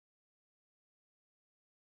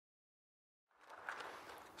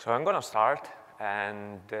So I'm going to start,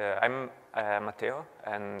 and I'm Matteo,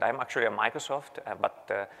 and I'm actually at Microsoft,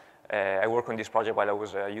 but I work on this project while I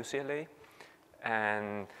was at UCLA.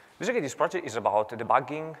 And basically, this project is about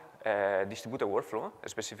debugging distributed workflow,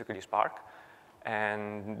 specifically Spark.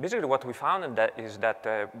 And basically, what we found is that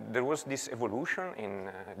there was this evolution in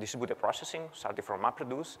distributed processing, starting from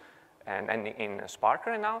MapReduce and ending in Spark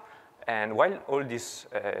right now. And while all this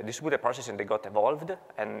distributed processing, they got evolved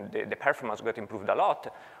and the performance got improved a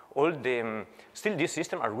lot, still these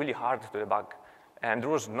systems are really hard to debug. And there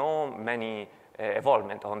was no many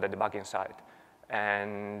evolvement on the debugging side.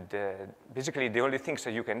 And basically, the only things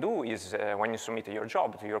that you can do is when you submit your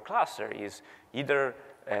job to your cluster is either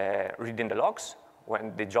reading the logs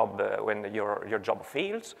when your job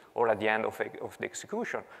fails or at the end of the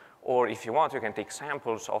execution. Or if you want, you can take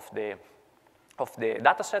samples of the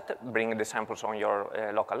data set, bring the samples on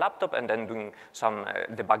your local laptop, and then doing some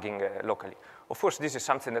debugging locally. Of course, this is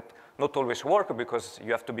something that not always works because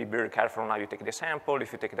you have to be very careful on how you take the sample.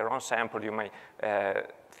 If you take the wrong sample, you may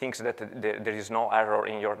think that there is no error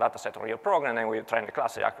in your data set or your program, and when you try in the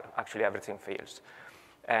cluster, actually everything fails.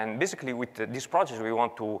 And basically, with this project, we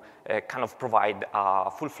want to kind of provide a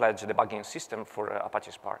full-fledged debugging system for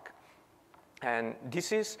Apache Spark. And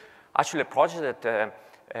this is actually a project that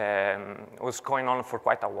was going on for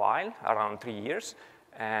quite a while, around 3 years.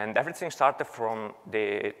 And everything started from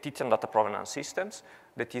the Titan data provenance systems.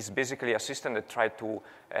 That is basically a system that tried to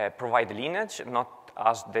provide lineage, not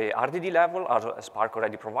as the RDD level, as Spark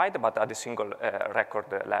already provided, but at the single record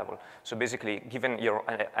level. So basically, given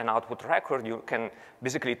an output record, you can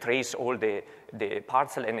basically trace all the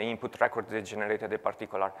parcel and the input record that generated a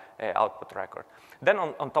particular output record. Then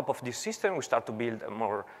on top of this system, we start to build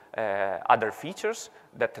more other features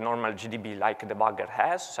that the normal GDB-like debugger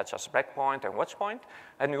has, such as breakpoint and watchpoint.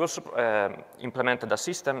 And we also implemented a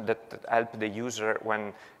system that helped the user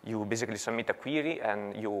when you basically submit a query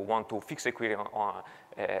and you want to fix the query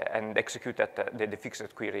and execute the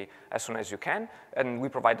fixed query as soon as you can. And we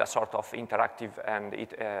provide a sort of interactive and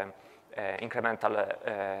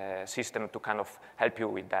incremental system to kind of help you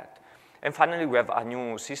with that. And finally, we have a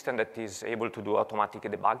new system that is able to do automatic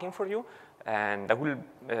debugging for you. And I will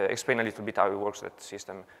explain a little bit how it works, that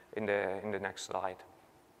system, in the next slide.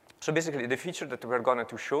 So basically, the features that we're going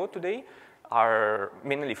to show today are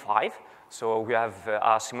mainly 5. So we have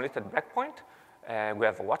a simulated breakpoint. We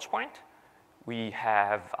have a watchpoint. We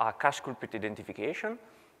have a cache culprit identification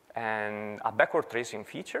and a backward tracing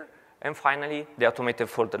feature. And finally, the automated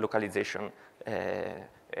fault localization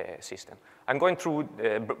system. I'm going through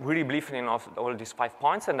really briefly of all these 5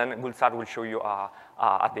 points, and then Gulzar will show you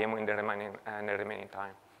a demo in the remaining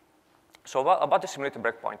time. So about the simulated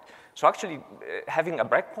breakpoint. So actually, having a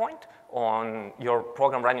breakpoint on your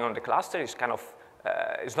program running on the cluster is kind of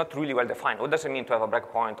is not really well defined. What does it mean to have a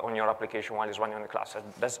breakpoint on your application while it's running on the cluster?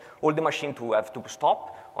 Does all the machine to have to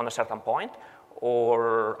stop on a certain point,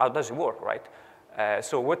 or how does it work, right?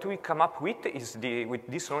 So what we come up with is with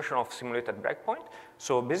this notion of simulated breakpoint.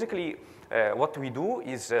 So basically, what we do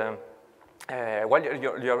is while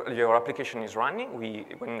your application is running,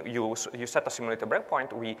 when you set a simulated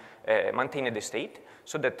breakpoint, we maintain the state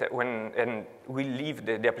so that we leave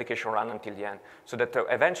the application run until the end. So that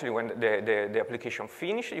eventually, when the application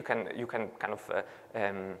finishes, you can kind of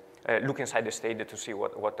look inside the state to see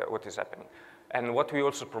what is happening. And what we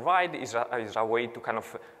also provide is a way to kind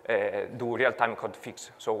of do real-time code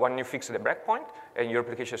fix. So when you fix the breakpoint and your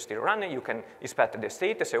application is still running, you can inspect the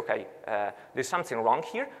state and say, OK, there's something wrong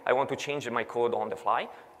here. I want to change my code on the fly.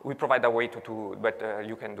 We provide a way but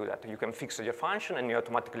you can do that. You can fix your function, and you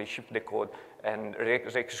automatically ship the code and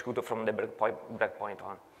re-execute it from the breakpoint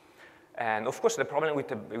on. And of course, the problem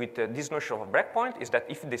with this notion of breakpoint is that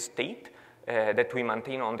if the state that we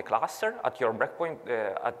maintain on the cluster at your breakpoint,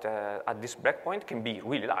 at this breakpoint can be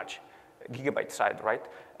really large, gigabyte size, right?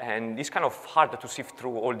 And it's kind of hard to sift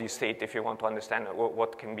through all these state if you want to understand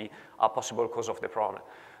what can be a possible cause of the problem.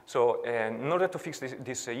 So in order to fix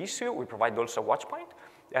this issue, we provide also a watchpoint.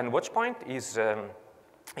 And watchpoint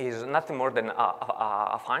is nothing more than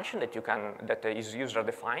a function that is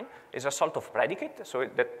user-defined. It's a sort of predicate, so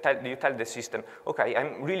that you tell the system, OK,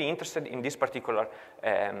 I'm really interested in this particular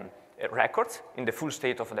records in the full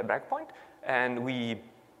state of the breakpoint, and we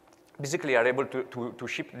basically are able to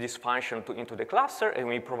ship this function into the cluster, and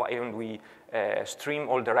we stream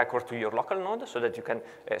all the records to your local node so that you can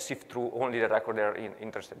sift through only the record they're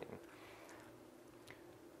interested in.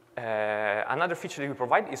 Another feature that we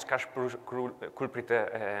provide is cache culprit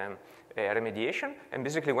remediation, and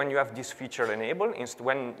basically when you have this feature enabled,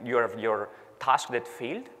 when you have your task that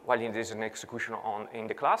failed while it is in execution in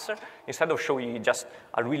the cluster, instead of showing you just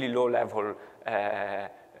a really low-level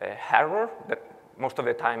error that most of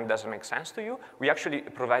the time doesn't make sense to you, we actually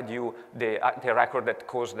provide you the record that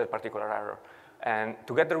caused that particular error. And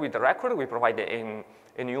together with the record, we provide an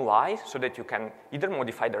UI so that you can either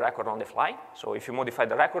modify the record on the fly. So if you modify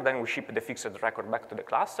the record, then we ship the fixed record back to the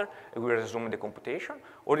cluster, and we resume the computation.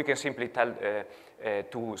 Or you can simply tell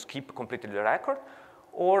to skip completely the record.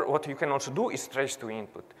 Or what you can also do is trace to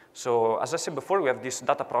input. So as I said before, we have this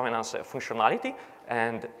data provenance functionality.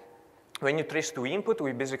 And when you trace to input,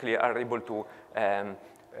 we basically are able to,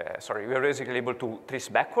 we are basically able to trace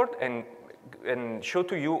backward and show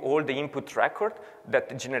to you all the input record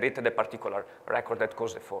that generated a particular record that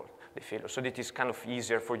caused the failure. So that is kind of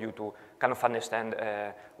easier for you to kind of understand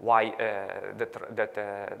why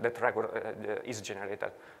that record is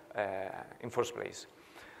generated in first place.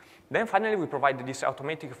 Then finally, we provide this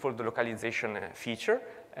automatic fault localization feature.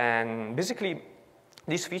 And basically,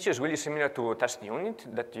 this feature is really similar to a test unit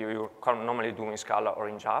that you normally do in Scala or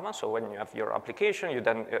in Java. So when you have your application, you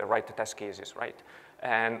then write the test cases, right?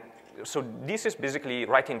 And so this is basically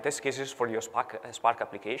writing test cases for your Spark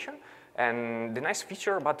application. And the nice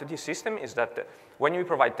feature about this system is that when you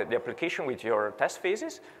provide the application with your test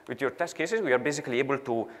phases, with your test cases, we are basically able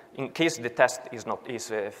to, in case the test is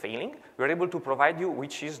failing, we are able to provide you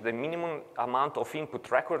which is the minimum amount of input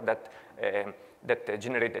record that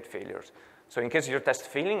generated failures. So in case your test is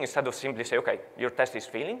failing, instead of simply say, okay, your test is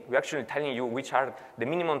failing, we're actually telling you which are the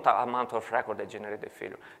minimum amount of record that generated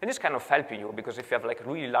failure. And this kind of helps you, because if you have like a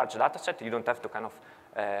really large data set, you don't have to kind of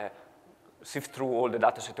sift through all the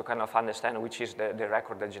data set to kind of understand which is the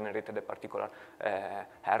record that generated a particular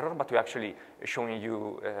error, but we're actually showing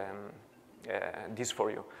you this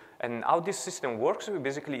for you. And how this system works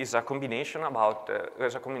basically is a combination of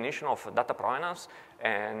data provenance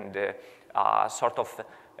and sort of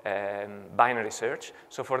binary search.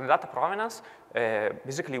 So for the data provenance,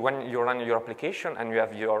 basically when you run your application and you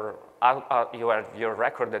have your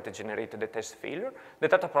record that generated the test failure, the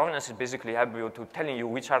data provenance is basically able to telling you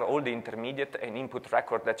which are all the intermediate and input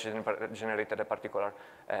record that generated a particular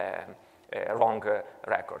wrong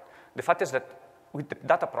record. The fact is that with the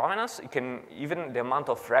data provenance, even the amount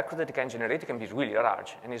of record that it can generate can be really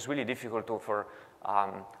large, and it's really difficult for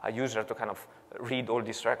a user to kind of read all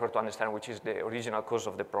this record to understand which is the original cause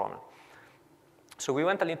of the problem. So we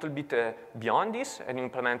went a little bit beyond this and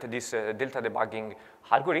implemented this delta debugging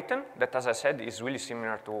algorithm that, as I said, is really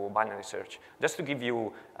similar to binary search. Just to give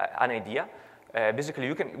you an idea,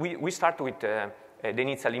 basically we start with the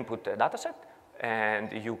initial input dataset,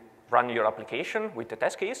 and you run your application with the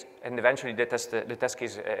test case, and eventually the test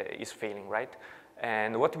case is failing, right?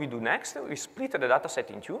 And what we do next, we split the data set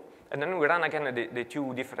in two, and then we run again the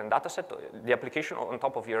two different data sets, the application on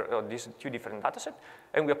top of these two different data sets,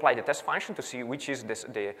 and we apply the test function to see which is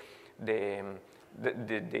the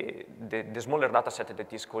smaller data set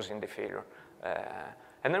that is causing the failure.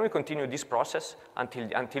 And then we continue this process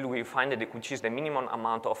until we find which is the minimum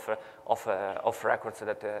amount of records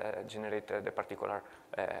that generate the particular,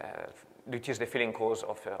 which is the failing cause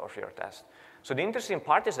of your test. So the interesting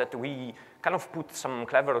part is that we kind of put some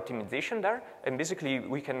clever optimization there, and basically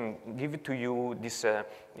we can give it to you this the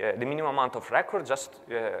minimum amount of records just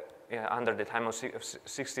under the time of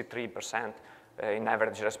 63% in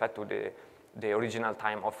average respect to the original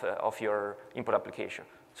time of your input application.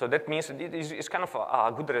 So that means it's kind of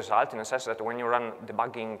a good result in the sense that when you run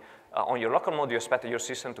debugging on your local mode, you expect your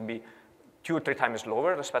system to be 2 or 3 times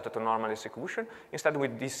lower respect to normal execution. Instead,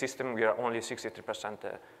 with this system, we are only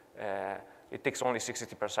 63%. It takes only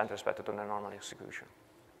 60% respect to the normal execution.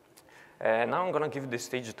 Now I'm going to give the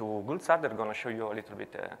stage to Gulzar. They're going to show you a little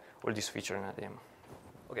bit all these features in a demo.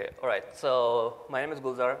 Okay, all right. So my name is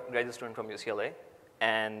Gulzar, graduate student from UCLA,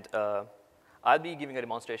 and I'll be giving a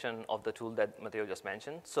demonstration of the tool that Matteo just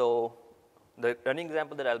mentioned. So the running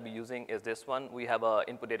example that I'll be using is this one. We have an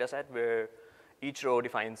input data set where each row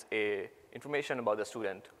defines information about the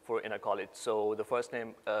student in a college. So the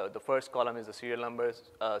first column is the serial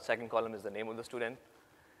numbers, second column is the name of the student,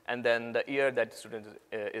 and then the year that the student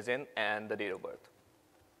is in and the date of birth.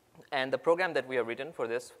 And the program that we have written for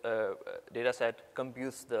this data set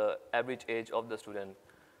computes the average age of the student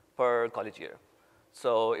per college year.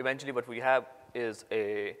 So eventually what we have is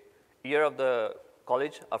a year of the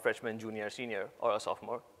college, a freshman, junior, senior, or a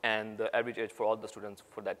sophomore, and the average age for all the students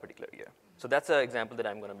for that particular year. So that's an example that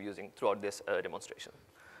I'm going to be using throughout this demonstration.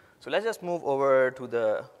 So let's just move over to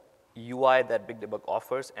the UI that BigDebug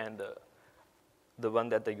offers and the one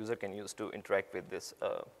that the user can use to interact with this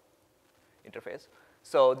interface.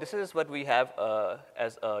 So this is what we have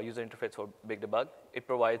as a user interface for BigDebug. It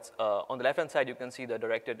provides, on the left-hand side, you can see the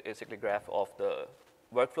directed acyclic graph of the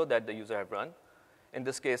workflow that the user have run. In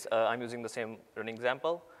this case, I'm using the same running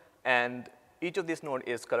example. And each of these nodes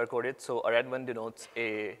is color-coded. So a red one denotes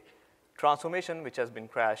a transformation which has been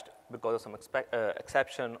crashed because of some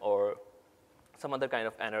exception or some other kind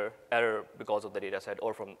of error because of the data set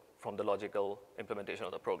or from the logical implementation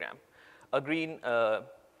of the program. A green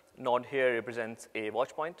node here represents a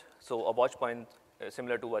watch point. So a watch point,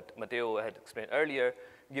 similar to what Matteo had explained earlier,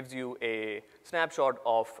 gives you a snapshot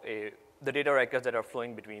of the data records that are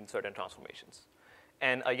flowing between certain transformations.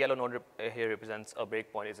 And a yellow node here represents a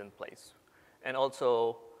breakpoint is in place. And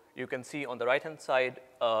also, you can see on the right-hand side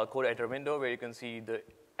a code editor window where you can see the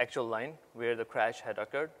actual line where the crash had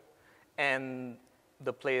occurred and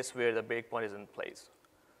the place where the breakpoint is in place.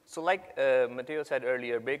 So like Matteo said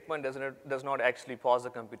earlier, breakpoint does not actually pause the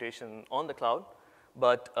computation on the cloud,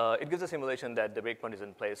 but it gives a simulation that the breakpoint is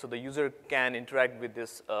in place. So the user can interact with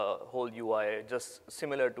this whole UI just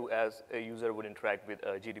similar to as a user would interact with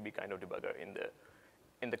a GDB kind of debugger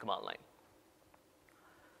in the command line.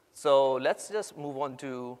 So let's just move on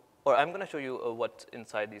to, or I'm going to show you what's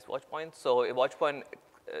inside these watch points. So a watch point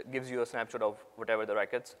gives you a snapshot of whatever the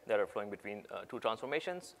records that are flowing between two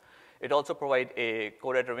transformations. It also provides a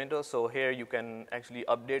code editor window. So here you can actually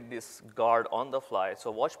update this guard on the fly.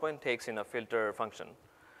 So watch point takes in a filter function.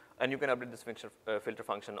 And you can update this filter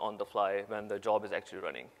function on the fly when the job is actually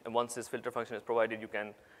running. And once this filter function is provided, you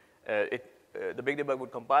can, the BigDebug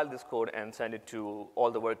would compile this code and send it to all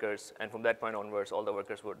the workers. And from that point onwards, all the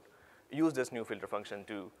workers would use this new filter function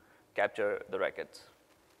to capture the records.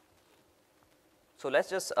 So let's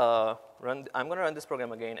just I'm going to run this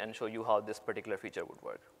program again and show you how this particular feature would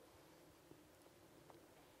work.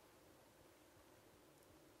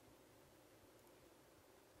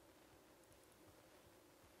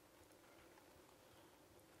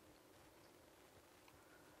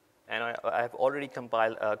 And I have already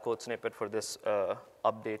compiled a code snippet for this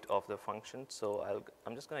update of the function. So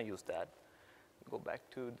I'm just going to use that. Go back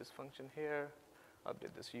to this function here,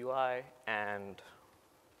 update this UI, and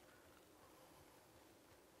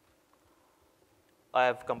I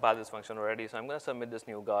have compiled this function already. So I'm going to submit this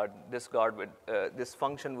new guard. This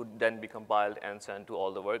function would then be compiled and sent to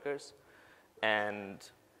all the workers. And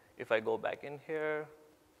if I go back in here,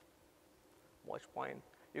 watch point,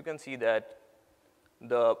 you can see that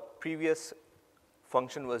the previous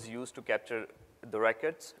function was used to capture the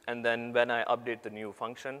records. And then when I update the new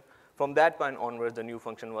function, from that point onwards, the new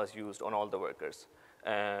function was used on all the workers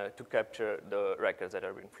to capture the records that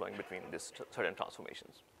are being flowing between these certain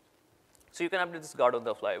transformations. So you can update this guard on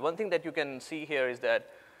the fly. One thing that you can see here is that,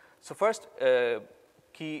 so first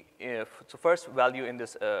first value in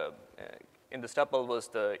this tuple was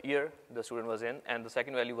the year the student was in, and the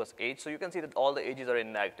second value was age. So you can see that all the ages are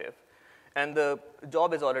in negative. And the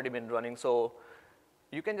job has already been running, so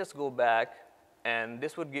you can just go back, and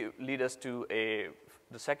this would lead us to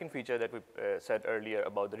the second feature that we said earlier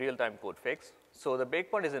about the real-time code fix. So the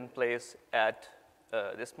breakpoint is in place at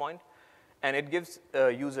this point, and it gives a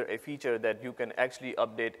user a feature that you can actually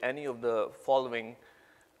update any of the following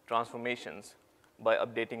transformations by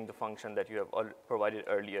updating the function that you have provided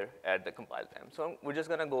earlier at the compile time. So we're just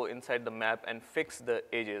going to go inside the map and fix the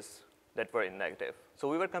ages that were in negative. So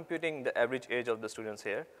we were computing the average age of the students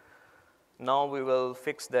here. Now we will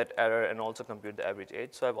fix that error and also compute the average age.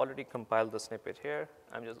 So I've already compiled the snippet here.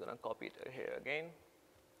 I'm just going to copy it here again.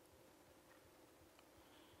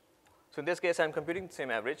 So in this case, I'm computing the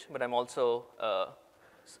same average, but I'm also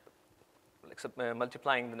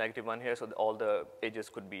multiplying the negative one here so that all the ages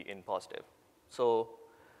could be in positive. So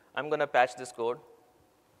I'm going to patch this code.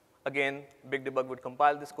 Again, BigDebug would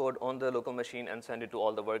compile this code on the local machine and send it to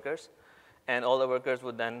all the workers. And all the workers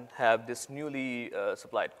would then have this newly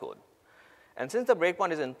supplied code. And since the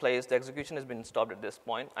breakpoint is in place, the execution has been stopped at this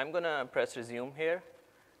point. I'm going to press resume here.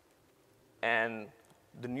 And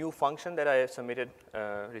the new function that I submitted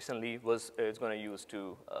recently is going to use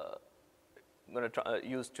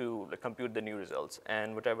to compute the new results.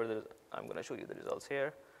 And I'm going to show you the results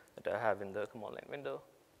here that I have in the command line window.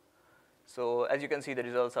 So as you can see, the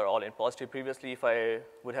results are all in positive. Previously, if I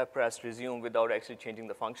would have pressed resume without actually changing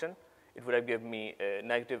the function, it would have given me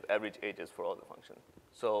negative average ages for all the functions.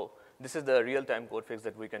 So this is the real-time code fix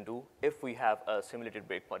that we can do if we have a simulated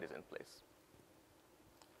breakpoint is in place.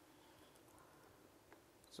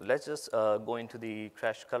 So let's just go into the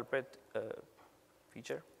crash culprit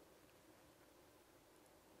feature.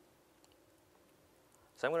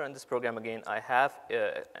 So I'm going to run this program again. I have,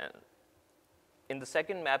 in the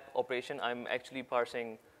second map operation, I'm actually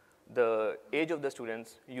parsing the age of the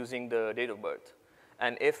students using the date of birth.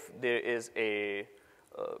 And if there is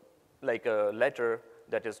like a letter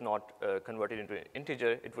that is not converted into an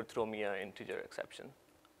integer, it would throw me an integer exception.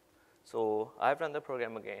 So I've run the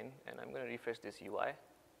program again, and I'm going to refresh this UI.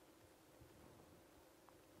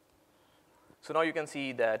 So now you can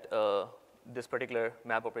see that this particular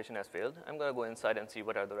map operation has failed. I'm going to go inside and see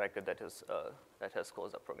what are the records that has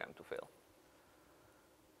caused the program to fail.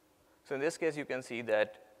 So in this case, you can see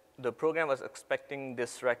that the program was expecting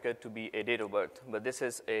this record to be a date of birth, but this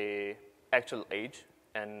is a actual age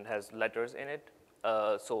and has letters in it.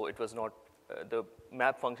 So it was not, the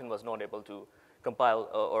map function was not able to compile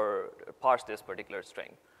or parse this particular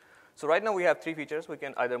string. So right now we have three features. We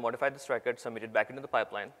can either modify this record, submit it back into the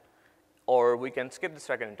pipeline, or we can skip this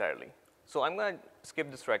record entirely. So I'm going to skip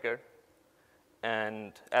this record,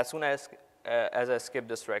 and as soon as I skip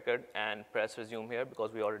this record and press resume here,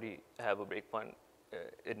 because we already have a breakpoint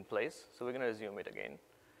in place, so we're going to resume it again.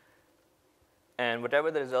 And whatever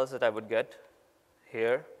the results that I would get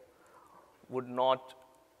here would not,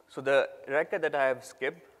 so the record that I have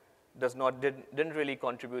skipped didn't really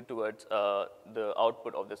contribute towards the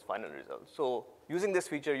output of this final result. So using this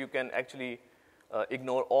feature, you can actually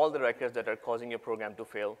ignore all the records that are causing your program to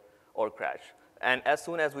fail or crash. And as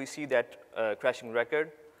soon as we see that crashing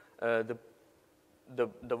record,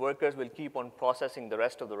 the workers will keep on processing the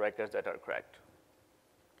rest of the records that are correct.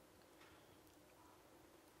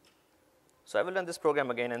 So I will run this program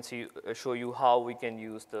again and show you how we can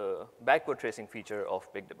use the backward tracing feature of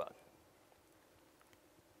BigDebug.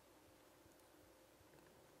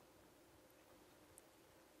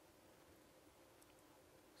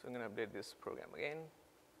 So I'm going to update this program again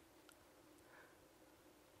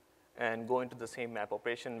and go into the same map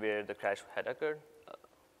operation where the crash had occurred.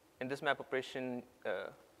 In this map operation,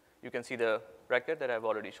 you can see the record that I've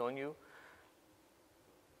already shown you.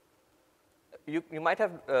 You might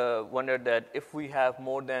have wondered that if we have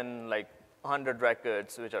more than like 100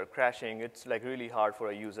 records which are crashing, it's like really hard for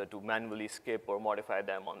a user to manually skip or modify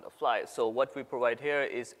them on the fly. So what we provide here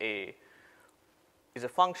is a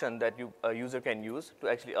function that a user can use to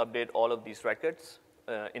actually update all of these records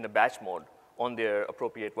in a batch mode on their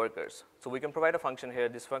appropriate workers. So we can provide a function here.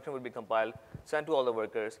 This function will be compiled, sent to all the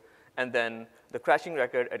workers, and then the crashing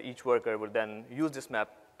record at each worker will then use this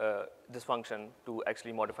this function to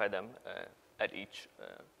actually modify them at each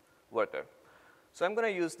worker. So I'm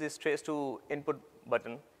going to use this trace to input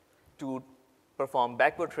button to perform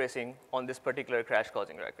backward tracing on this particular crash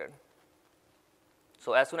causing record.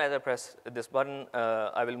 So as soon as I press this button,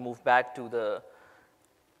 I will move back to the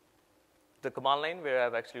command line where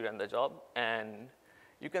I've actually run the job. And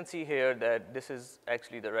you can see here that this is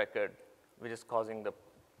actually the record which is causing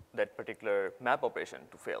that particular map operation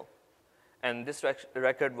to fail. And this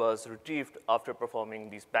record was retrieved after performing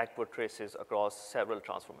these backward traces across several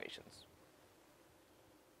transformations.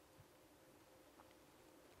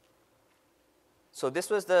 So this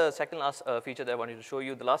was the second last feature that I wanted to show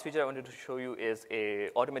you. The last feature I wanted to show you is a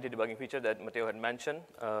automated debugging feature that Matteo had mentioned.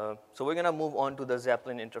 So we're going to move on to the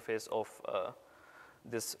Zeppelin interface of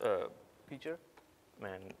this feature.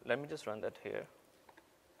 And let me just run that here.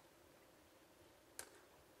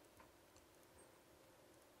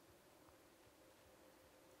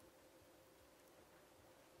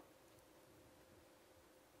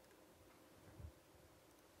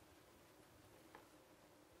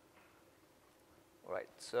 Right,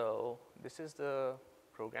 so this is the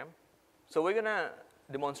program. So we're going to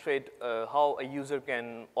demonstrate how a user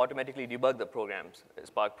can automatically debug the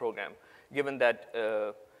Spark program, given that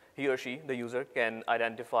he or she, the user, can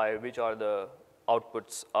identify which are the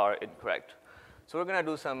outputs are incorrect. So we're going to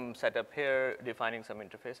do some setup here, defining some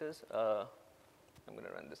interfaces. I'm going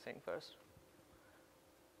to run this thing first.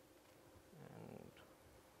 And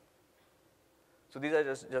so these are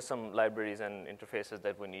just some libraries and interfaces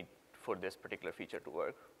that we need for this particular feature to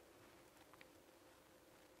work.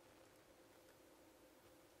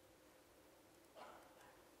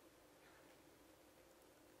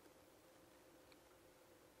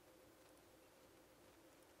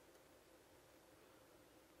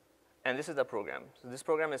 And this is the program. So this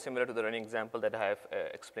program is similar to the running example that I have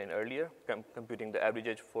explained earlier, computing the average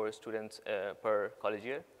age for students per college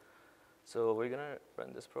year. So we're going to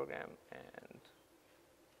run this program and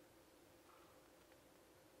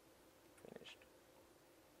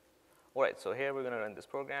all right, so here we're going to run this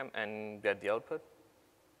program and get the output.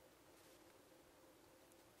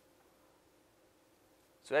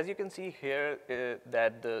 So as you can see here,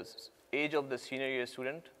 that the age of the senior year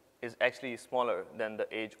student is actually smaller than the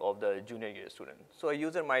age of the junior year student. So a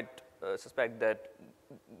user might suspect that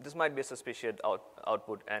this might be a suspicious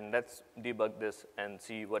output, and let's debug this and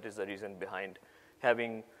see what is the reason behind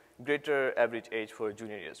having greater average age for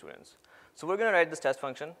junior year students. So we're going to write this test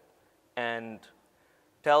function and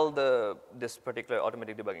tell this particular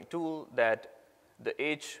automatic debugging tool that the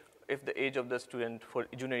age if the age of the student for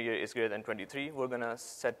junior year is greater than 23, we're going to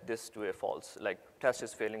set this to a false, like test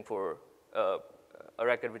is failing for a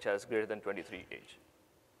record which has greater than 23 age.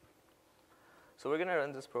 So we're going to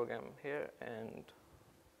run this program here and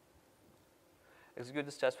execute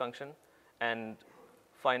this test function and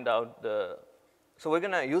find out the, so we're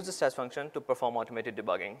going to use this test function to perform automated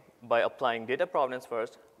debugging by applying data provenance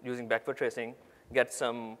first, using backward tracing, get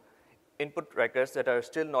some input records that are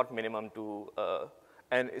still not minimum to,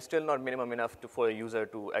 and it's still not minimum enough for a user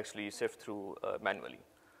to actually sift through manually.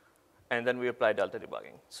 And then we apply delta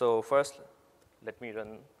debugging. So first, let me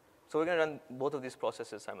run, so we're going to run both of these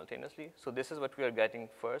processes simultaneously. So this is what we are getting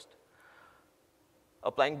first.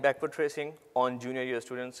 Applying backward tracing on junior year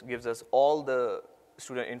students gives us all the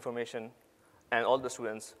student information and all the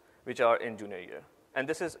students which are in junior year. And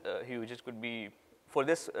this is huge. It could be, for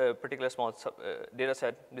this particular small data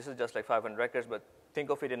set, this is just like 500 records, but think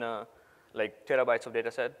of it in a like terabytes of data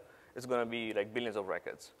set. It's going to be like billions of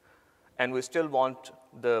records. And we still want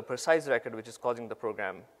the precise record which is causing the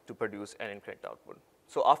program to produce an incorrect output.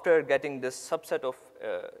 So after getting this subset of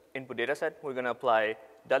input data set, we're going to apply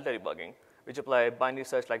delta debugging, which apply a binary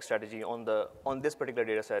search-like strategy on this particular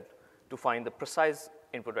data set to find the precise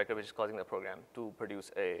input record which is causing the program to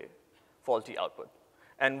produce a faulty output.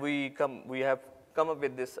 And we have come up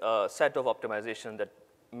with this set of optimization that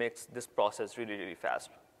makes this process really, really fast.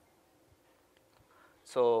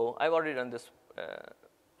 So I've already run this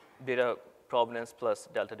data provenance plus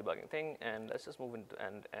delta debugging thing, and let's just move into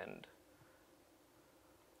end.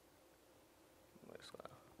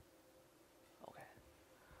 Okay.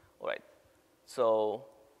 All right. So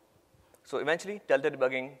eventually, delta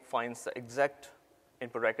debugging finds the exact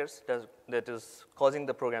input records that is causing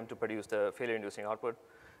the program to produce the failure-inducing output,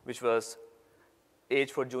 which was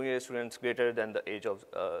age for junior year students greater than the age of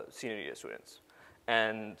senior year students.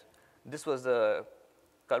 And this was the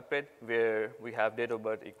culprit where we have date of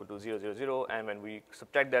birth equal to 000, and when we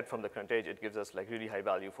subtract that from the current age, it gives us like really high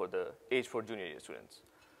value for the age for junior year students.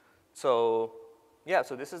 So yeah,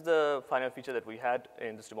 so this is the final feature that we had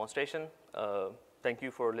in this demonstration. Thank you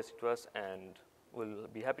for listening to us, and we'll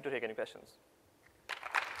be happy to take any questions.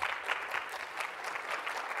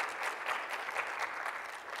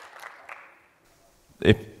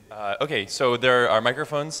 Okay, so there are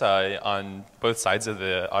microphones on both sides of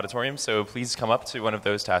the auditorium, so please come up to one of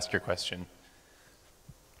those to ask your question.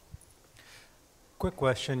 Quick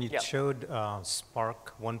question, you Yeah. showed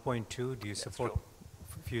Spark 1.2, do you support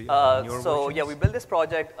newer So versions? yeah, we built this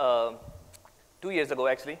project 2 years ago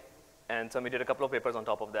actually, and submitted a couple of papers on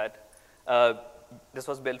top of that. This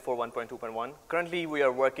was built for 1.2.1. Currently, we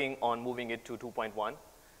are working on moving it to 2.1,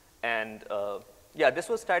 and yeah, this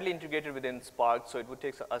was tightly integrated within Spark, so it would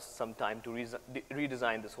take us some time to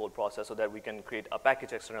redesign this whole process so that we can create a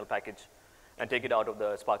package, external package, and take it out of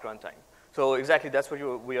the Spark runtime. So exactly, that's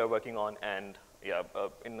what we are working on, and yeah,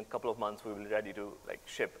 in a couple of months, we will be ready to like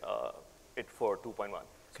ship it for 2.1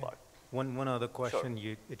 Spark. One other question.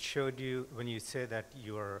 Sure. It showed you, when you say that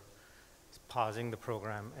you're pausing the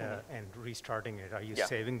program and restarting it, are you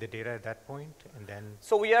saving the data at that point? And then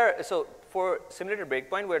So for simulated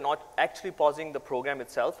breakpoint, we're not actually pausing the program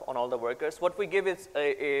itself on all the workers. What we give is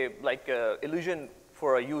a illusion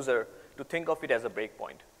for a user to think of it as a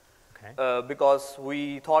breakpoint. Okay. Because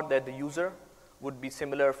we thought that the user would be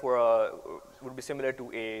similar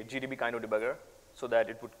to a GDB kind of debugger, so that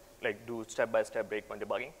it would like do step-by-step breakpoint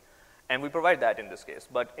debugging. And we provide that in this case.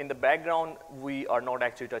 But in the background, we are not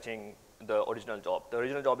actually touching the original job. The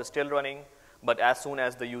original job is still running, but as soon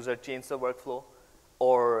as the user changes the workflow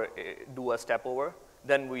or do a step over,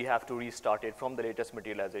 then we have to restart it from the latest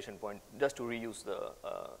materialization point just to reuse the,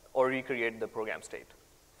 or recreate the program state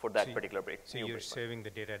for that particular break. So you're saving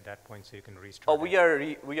the data at that point so you can restart Oh, we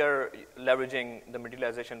are leveraging the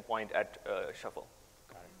materialization point at shuffle.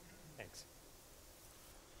 Got it. Thanks.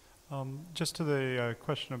 Just to the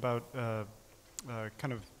question about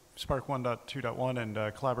kind of Spark 1.2.1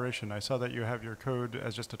 and collaboration, I saw that you have your code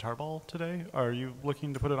as just a tarball today. Are you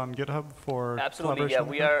looking to put it on GitHub for Absolutely, yeah.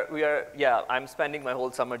 We are. Yeah, I'm spending my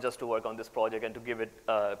whole summer just to work on this project and to give it,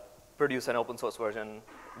 produce an open source version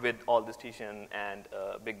with all this Titian and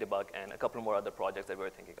BigDebug and a couple more other projects that we're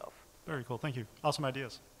thinking of. Very cool. Thank you. Awesome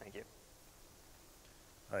ideas. Thank you.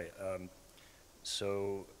 Hi.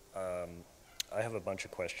 I have a bunch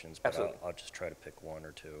of questions, but I'll just try to pick one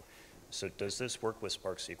or two. So does this work with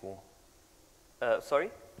Spark SQL?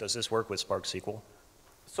 Sorry? Does this work with Spark SQL?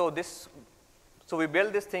 So we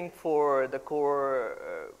built this thing for the core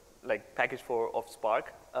like package of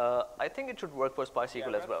Spark. I think it should work for Spark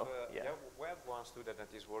SQL as well. We have one student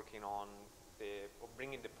that is working on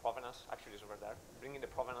bringing the provenance, actually it's over there, bringing the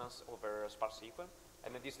provenance over Spark SQL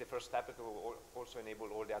And then this is the first step to also enable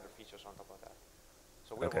all the other features on top of that.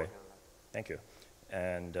 So we're working on that. Thank you.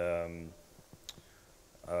 And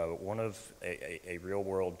one of a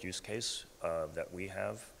real-world use case that we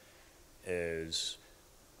have is,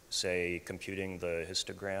 say, computing the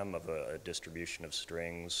histogram of a distribution of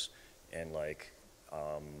strings in like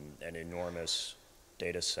an enormous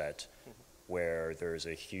data set where there's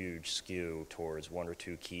a huge skew towards one or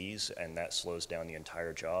two keys, and that slows down the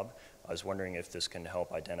entire job. I was wondering if this can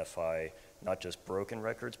help identify not just broken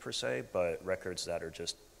records per se, but records that are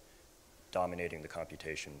just dominating the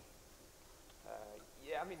computation.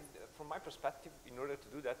 Yeah, I mean, from my perspective, in order to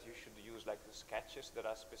do that, you should use like the sketches. There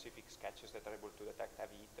are specific sketches that are able to detect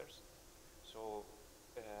heavy hitters. So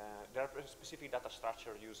there are specific data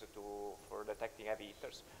structure used for detecting heavy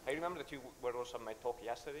hitters. I remember that you were also on my talk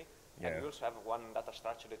yesterday, and we also have one data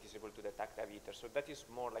structure that is able to detect heavy hitters. So that is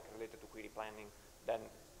more like related to query planning than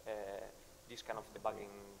this kind of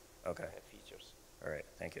debugging features. All right,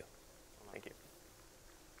 thank you. Thank you.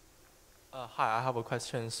 Hi, I have a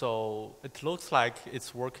question. So it looks like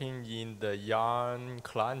it's working in the Yarn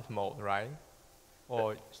client mode, right?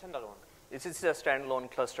 Or standalone. It's a standalone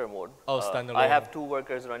cluster mode. Oh, standalone. I have 2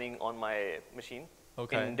 workers running on my machine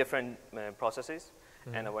okay. in different processes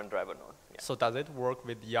and a one driver node. Yeah. So does it work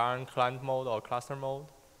with Yarn client mode or cluster mode?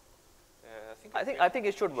 I think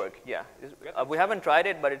it should work. Yeah, we haven't tried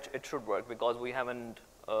it, but it should work because we haven't.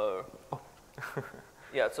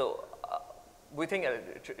 Yeah, so we think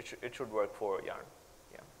it should work for Yarn.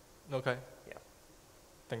 Yeah. Okay. Yeah.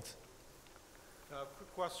 Thanks.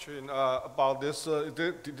 Quick question about this.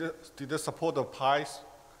 Did they support the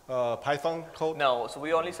Python code? No, so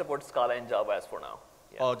we only support Scala and Java as for now.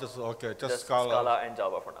 Yeah. Oh, just Scala and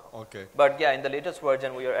Java for now. Okay. But yeah, in the latest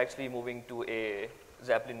version, we are actually moving to a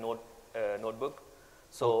Zeppelin notebook.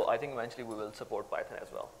 So I think eventually we will support Python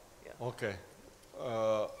as well. Yeah. Okay.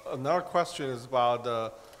 Another question is about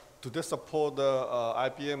do they support the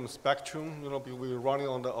IBM Spectrum? You know, we're running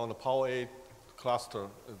on the Power 8 cluster.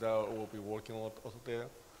 Is that will be working also there?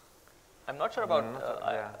 I'm not sure about.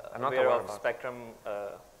 I'm not aware of Spectrum.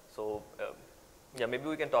 Yeah, maybe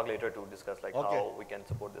we can talk later to discuss like how we can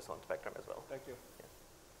support this on Spectrum as well. Thank you.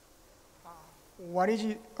 Yeah.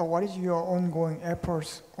 What is your ongoing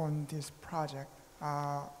efforts on this project?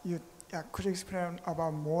 Could you explain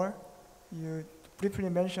about more? You briefly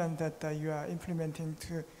mentioned that you are implementing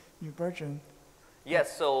to new version.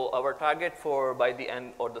 Yes, so our target for by the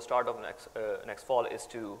end or the start of next fall is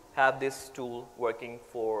to have this tool working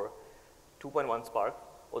for 2.1 Spark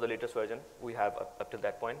or the latest version we have up till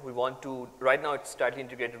that point. We want to, right now it's tightly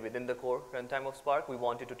integrated within the core runtime of Spark. We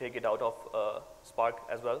wanted to take it out of Spark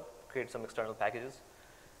as well, create some external packages,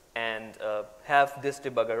 and have this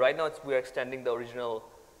debugger. Right now we're extending the original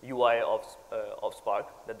UI of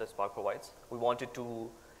Spark that the Spark provides. We wanted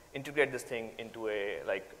to integrate this thing into a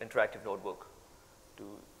like interactive notebook to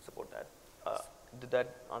support that. Did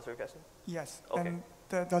that answer your question? Yes. Okay. And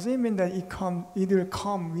does it mean that it will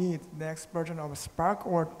come with next version of Spark,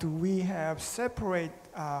 or do we have separate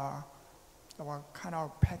kind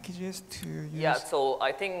of packages to use? Yeah, so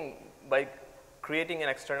I think by creating an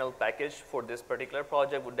external package for this particular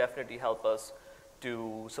project would definitely help us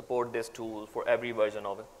to support this tool for every version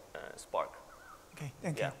of Spark. Okay,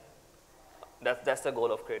 thank you. That's the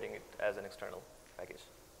goal of creating it as an external package.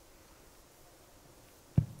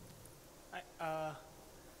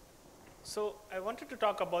 So I wanted to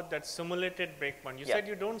talk about that simulated breakpoint. You said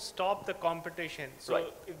you don't stop the computation.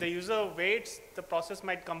 So if the user waits, the process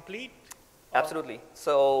might complete? Absolutely.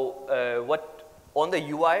 So on the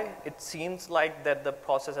UI, it seems like that the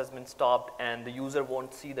process has been stopped and the user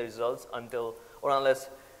won't see the results until or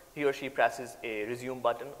unless he or she presses a resume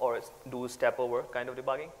button or do step over kind of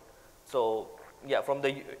debugging. So yeah, from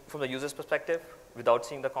the user's perspective, without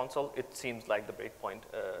seeing the console, it seems like the breakpoint,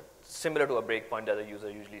 similar to a breakpoint that a user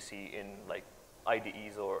usually see in like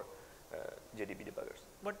IDEs or JDB debuggers.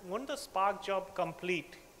 But won't the Spark job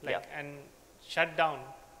complete and shut down?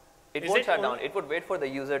 It won't shut down. It would wait for the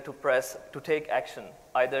user to take action,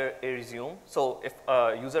 either a resume. So if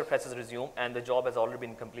a user presses resume and the job has already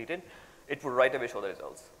been completed, it would right away show the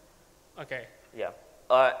results. Okay. Yeah.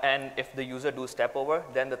 And if the user do step over,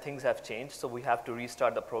 then the things have changed. So we have to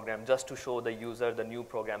restart the program just to show the user the new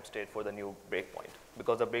program state for the new breakpoint,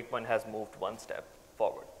 because the breakpoint has moved one step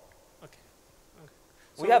forward. Okay.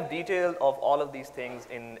 So we have detail of all of these things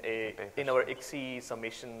in our ICSI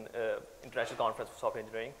summation, International Conference for Software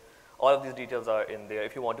Engineering. All of these details are in there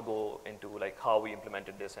if you want to go into like how we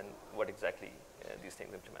implemented this and what exactly these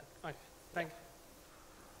things implement. Okay. Thank you.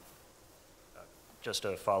 Just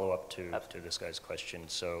a follow-up to this guy's question.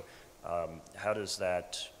 So how does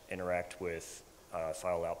that interact with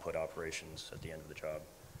file output operations at the end of the job.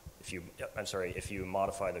 If you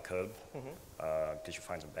modify the code because you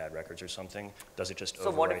find some bad records or something, does it just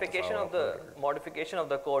overwrite the file output? Modification of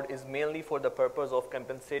the code is mainly for the purpose of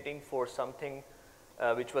compensating for something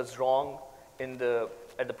which was wrong at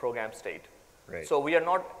the program state. Right. So we are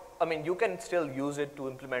not, I mean, you can still use it to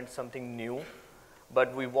implement something new,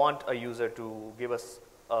 but we want a user to give us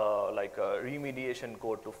like a remediation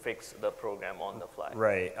code to fix the program on the fly.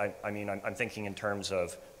 Right. I mean, I'm thinking in terms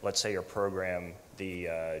of, let's say your program, the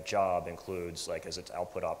job includes, like, as its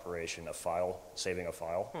output operation, a file, saving a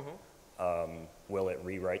file. Will it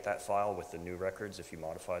rewrite that file with the new records if you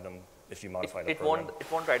modify them? If you modify the program?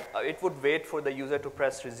 It won't write. It would wait for the user to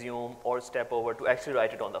press resume or step over to actually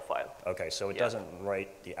write it on the file. Okay, so it doesn't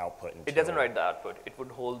write the output until... It doesn't write the output. It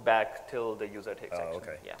would hold back till the user takes action.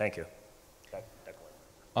 Okay. Yeah. Thank you.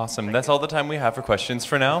 Awesome. That's all the time we have for questions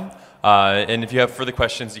for now. And if you have further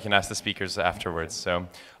questions, you can ask the speakers afterwards. So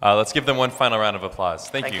let's give them one final round of applause.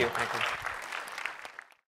 Thank you. Thank you.